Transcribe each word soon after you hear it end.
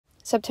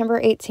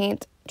September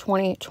 18th,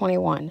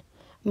 2021.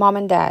 Mom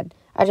and Dad,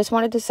 I just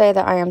wanted to say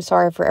that I am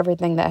sorry for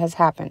everything that has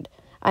happened.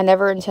 I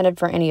never intended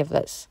for any of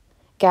this.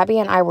 Gabby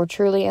and I were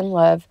truly in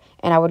love,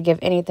 and I would give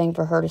anything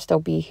for her to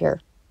still be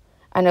here.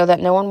 I know that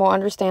no one will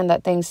understand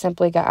that things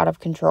simply got out of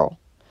control.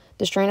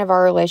 The strain of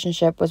our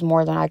relationship was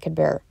more than I could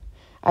bear.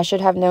 I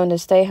should have known to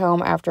stay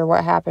home after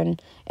what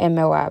happened in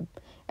Moab.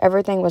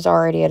 Everything was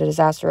already a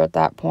disaster at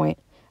that point,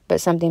 but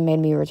something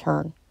made me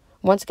return.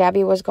 Once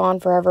Gabby was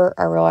gone forever,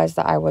 I realized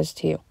that I was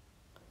too.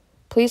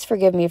 Please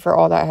forgive me for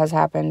all that has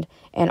happened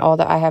and all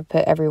that I have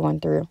put everyone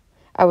through.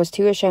 I was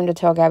too ashamed to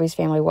tell Gabby's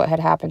family what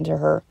had happened to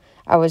her.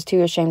 I was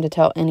too ashamed to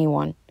tell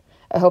anyone.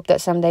 I hope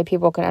that someday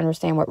people can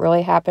understand what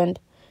really happened.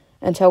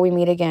 Until we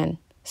meet again,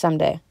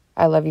 someday.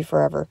 I love you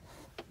forever.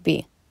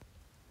 B.